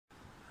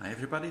Hi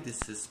everybody,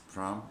 this is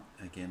Bram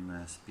again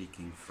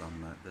speaking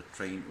from the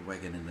train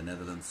wagon in the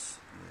Netherlands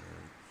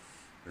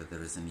where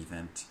there is an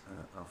event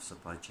of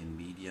supply chain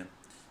media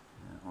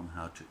on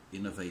how to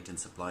innovate in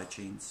supply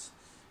chains.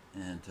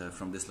 And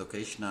from this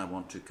location I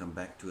want to come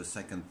back to a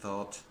second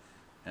thought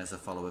as a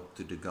follow-up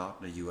to the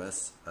Gartner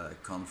US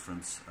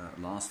conference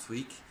last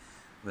week,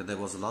 where there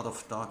was a lot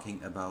of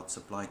talking about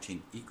supply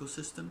chain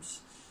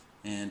ecosystems.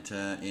 And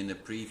in a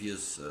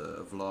previous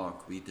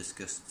vlog we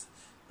discussed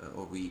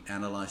or we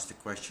analyzed the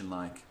question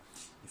like,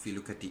 if you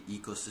look at the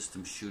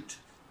ecosystem, should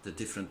the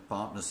different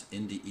partners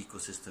in the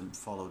ecosystem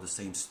follow the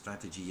same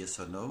strategy, yes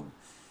or no?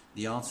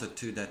 The answer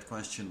to that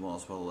question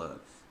was, well,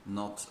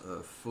 not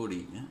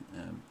fully.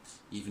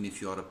 Even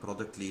if you are a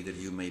product leader,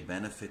 you may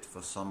benefit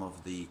for some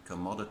of the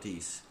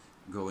commodities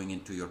going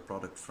into your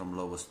product from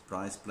lowest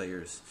price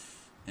players,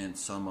 and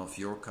some of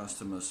your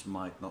customers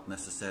might not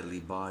necessarily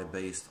buy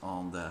based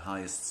on the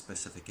highest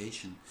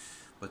specification,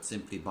 but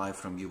simply buy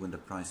from you when the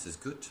price is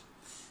good.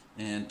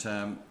 And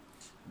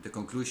the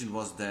conclusion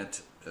was that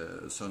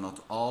so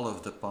not all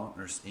of the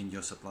partners in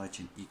your supply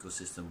chain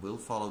ecosystem will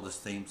follow the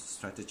same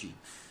strategy,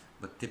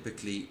 but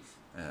typically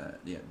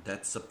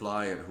that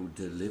supplier who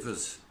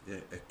delivers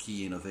a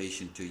key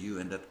innovation to you,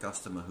 and that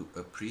customer who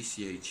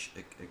appreciates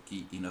a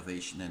key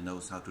innovation and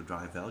knows how to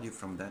drive value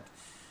from that,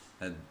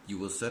 you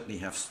will certainly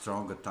have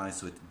stronger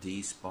ties with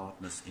these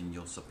partners in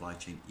your supply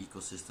chain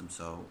ecosystem.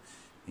 So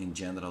in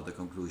general the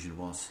conclusion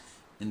was,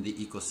 in the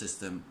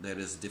ecosystem there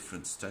is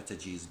different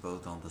strategies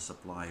both on the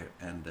supplier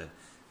and the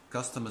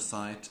customer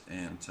side,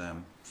 and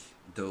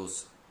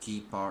those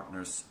key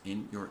partners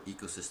in your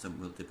ecosystem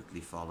will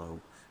typically follow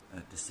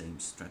the same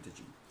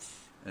strategy.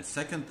 A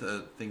second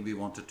thing we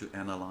wanted to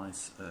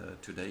analyze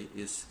today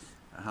is,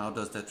 how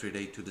does that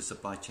relate to the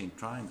supply chain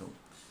triangle?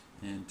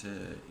 And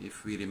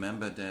if we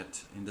remember that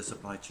in the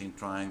supply chain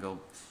triangle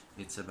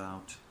it's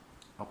about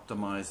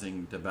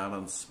optimizing the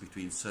balance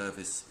between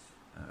service,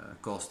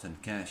 cost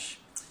and cash,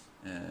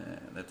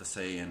 let us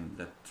say, and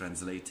that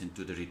translates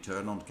into the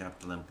return on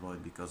capital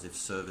employed, because if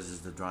service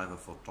is the driver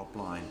for top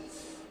line,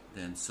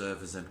 then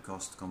service and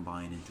cost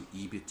combine into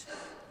EBIT,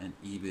 and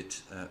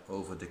EBIT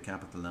over the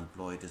capital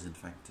employed is in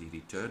fact the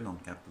return on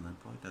capital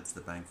employed. That's the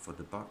bang for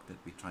the buck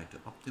that we try to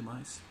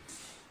optimize.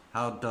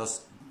 How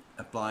does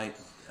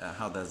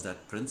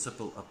that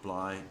principle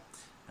apply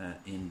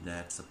in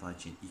that supply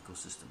chain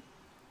ecosystem?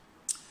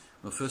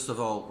 Well, first of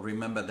all,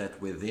 remember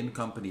that within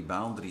company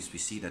boundaries we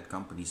see that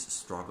companies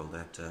struggle,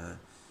 that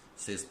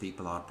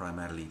salespeople are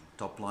primarily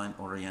top-line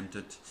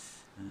oriented.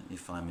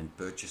 If I'm in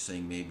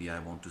purchasing, maybe I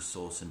want to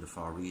source in the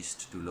Far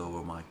East to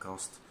lower my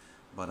cost,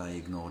 but I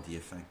ignore the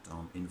effect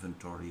on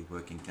inventory,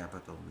 working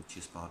capital, which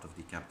is part of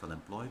the capital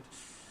employed.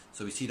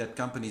 So we see that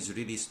companies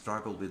really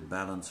struggle with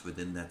balance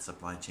within that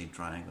supply chain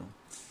triangle.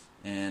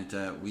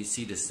 And we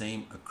see the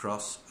same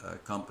across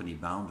company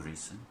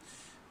boundaries.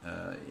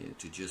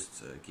 To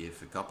just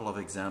give a couple of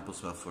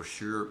examples, well, for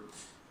sure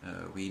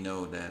we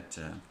know that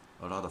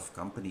a lot of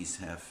companies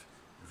have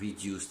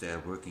reduced their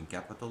working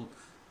capital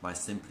by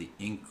simply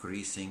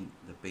increasing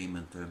the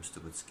payment terms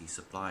towards key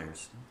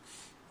suppliers,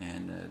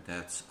 and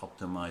that's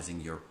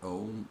optimizing your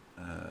own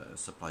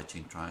supply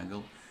chain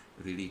triangle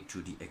really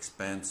to the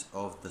expense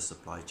of the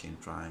supply chain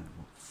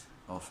triangle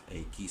of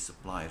a key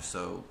supplier.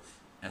 So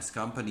as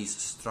companies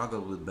struggle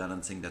with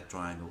balancing that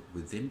triangle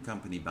within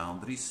company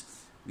boundaries,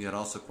 we are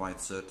also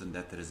quite certain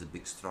that there is a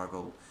big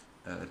struggle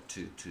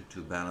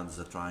to balance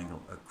the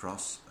triangle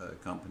across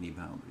company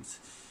boundaries.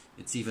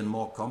 It's even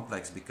more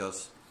complex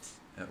because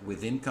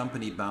within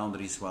company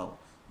boundaries, well,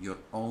 your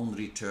own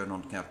return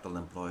on capital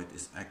employed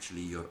is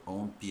actually your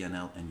own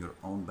P&L and your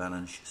own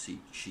balance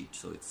sheet,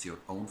 so it's your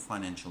own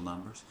financial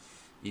numbers.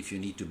 If you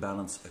need to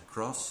balance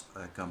across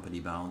company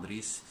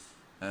boundaries,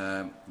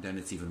 then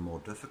it's even more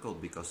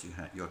difficult, because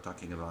you're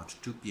talking about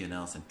two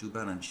P&Ls and two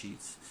balance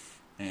sheets,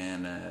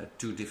 and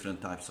two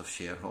different types of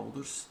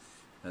shareholders,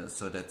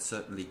 so that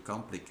certainly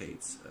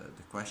complicates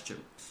the question.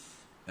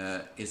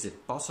 Is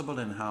it possible,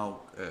 and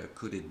how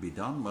could it be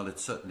done? Well,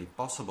 it's certainly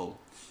possible.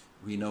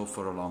 We know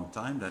for a long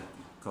time that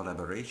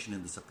collaboration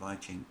in the supply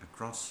chain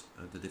across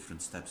the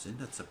different steps in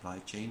that supply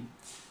chain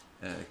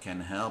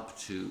can help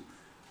to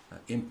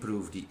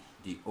improve the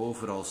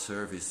overall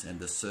service, and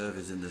the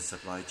service in the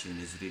supply chain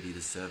is really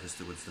the service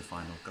towards the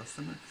final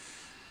customer.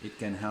 It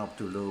can help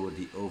to lower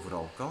the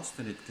overall cost,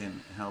 and it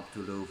can help to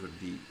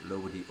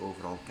lower the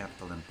overall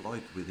capital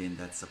employed within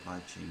that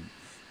supply chain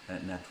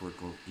network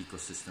or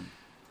ecosystem.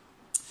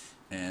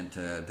 And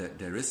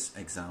there is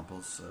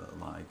examples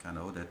like, I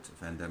know that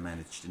vendor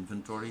managed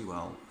inventory.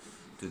 Well,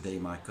 today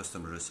my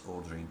customer is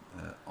ordering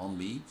on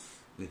me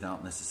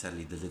without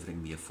necessarily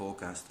delivering me a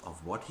forecast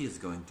of what he is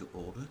going to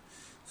order.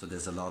 So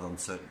there's a lot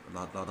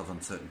of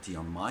uncertainty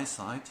on my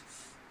side.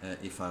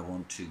 If I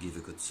want to give a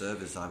good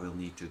service, I will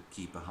need to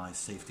keep a high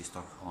safety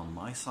stock on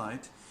my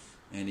side.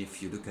 And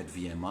if you look at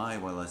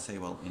VMI, well, I say,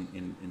 well,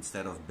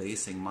 instead of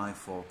basing my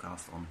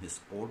forecast on his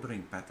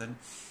ordering pattern,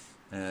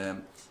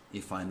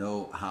 if I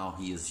know how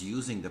he is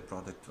using the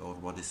product or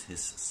what is his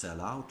sell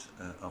out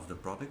of the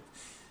product,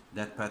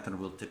 that pattern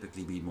will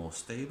typically be more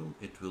stable.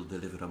 It will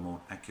deliver a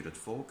more accurate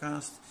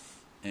forecast.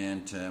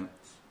 And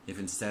if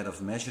instead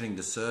of measuring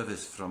the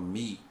service from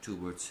me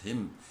towards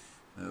him,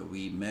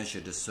 we measure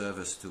the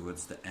service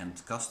towards the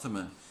end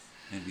customer,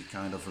 and we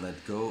kind of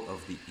let go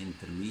of the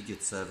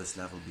intermediate service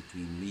level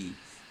between me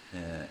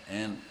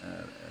and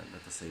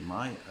let us say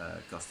my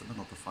customer,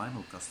 not the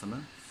final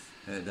customer,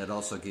 that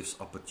also gives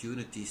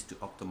opportunities to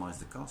optimize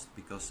the cost,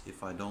 because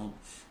if I don't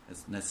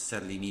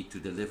necessarily need to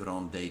deliver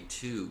on day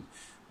 2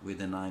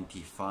 with a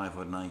 95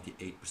 or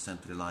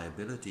 98%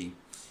 reliability,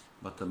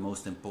 but the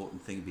most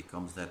important thing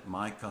becomes that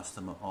my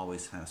customer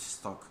always has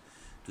stock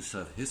to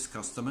serve his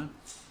customer,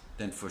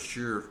 then for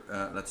sure,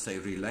 let's say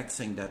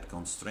relaxing that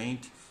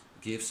constraint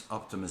gives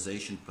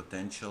optimization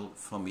potential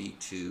for me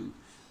to,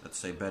 let's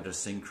say, better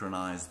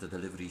synchronize the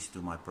deliveries to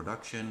my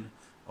production,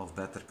 of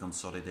better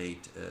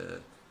consolidate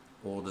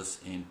orders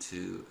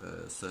into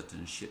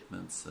certain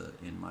shipments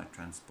in my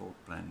transport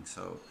planning.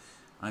 So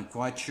I'm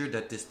quite sure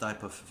that this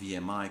type of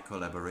VMI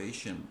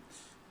collaboration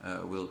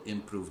will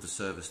improve the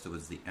service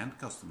towards the end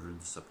customer in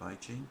the supply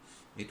chain.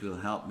 It will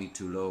help me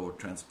to lower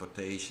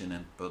transportation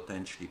and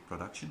potentially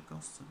production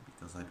costs,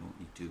 because I don't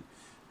need to,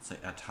 say,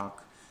 ad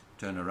hoc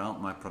turn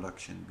around my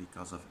production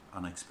because of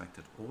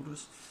unexpected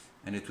orders.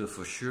 And it will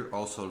for sure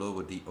also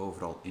lower the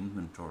overall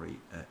inventory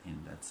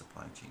in that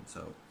supply chain.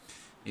 So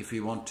if we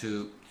want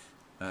to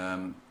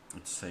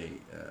let's say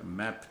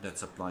map that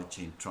supply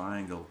chain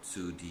triangle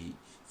to the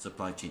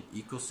supply chain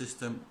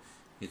ecosystem,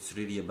 it's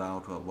really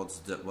about, well, what's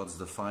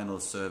the final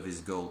service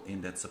goal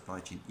in that supply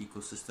chain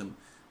ecosystem,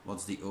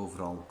 what's the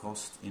overall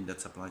cost in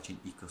that supply chain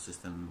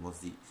ecosystem, what's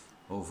the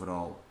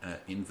overall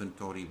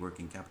inventory,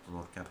 working capital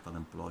or capital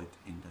employed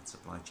in that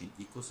supply chain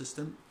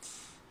ecosystem.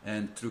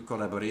 And through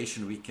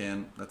collaboration we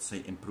can, let's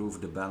say,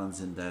 improve the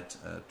balance in that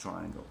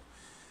triangle.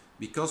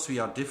 Because we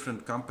are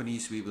different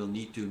companies, we will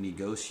need to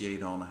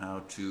negotiate on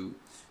how to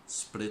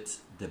split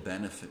the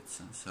benefits.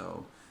 And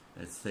so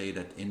let's say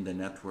that in the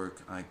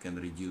network I can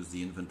reduce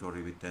the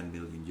inventory with 10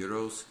 million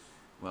euros.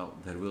 Well,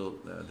 there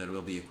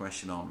will be a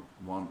question on,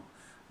 one,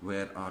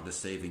 where are the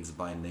savings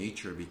by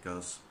nature?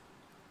 Because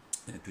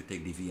to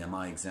take the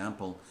VMI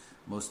example,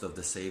 most of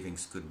the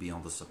savings could be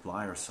on the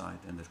supplier side,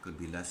 and there could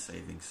be less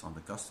savings on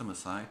the customer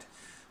side.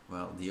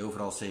 Well, the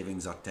overall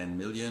savings are 10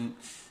 million.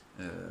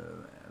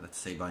 Let's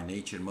say by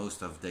nature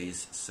most of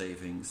these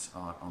savings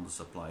are on the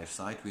supplier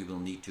side. We will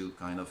need to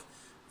kind of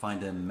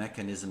find a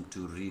mechanism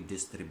to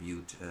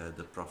redistribute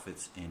the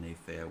profits in a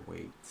fair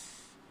way.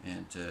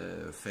 And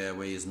fair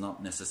way is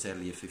not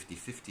necessarily a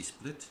 50-50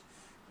 split.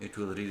 It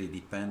will really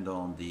depend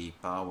on the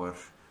power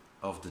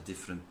of the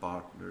different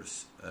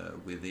partners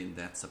within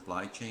that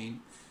supply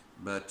chain.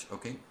 But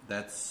okay,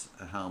 that's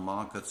how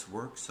markets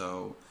work.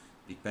 So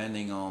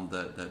depending on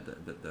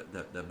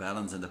the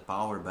balance and the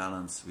power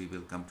balance, we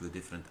will come to a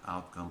different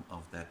outcome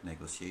of that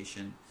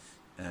negotiation.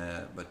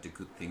 But the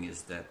good thing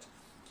is that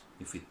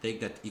if we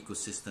take that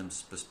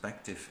ecosystem's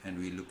perspective and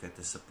we look at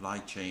the supply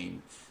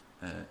chain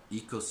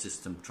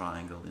ecosystem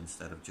triangle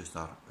instead of just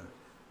our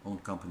own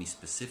company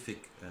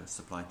specific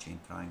supply chain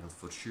triangle,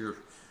 for sure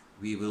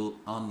we will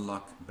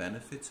unlock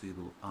benefits, we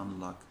will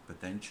unlock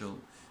potential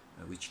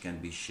which can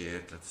be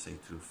shared, let's say,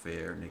 through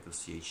fair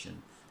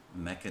negotiation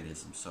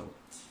mechanisms. So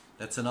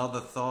that's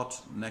another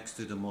thought next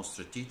to the more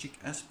strategic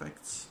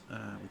aspects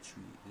which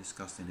we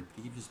discussed in the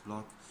previous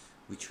block,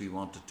 which we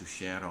wanted to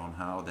share on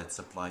how that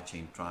supply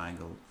chain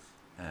triangle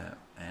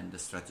and the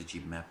strategy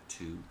map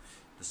to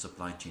the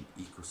supply chain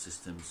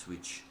ecosystems,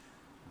 which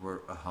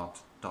were a hot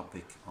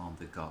topic on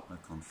the Gartner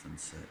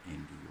conference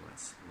in the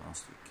US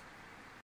last week.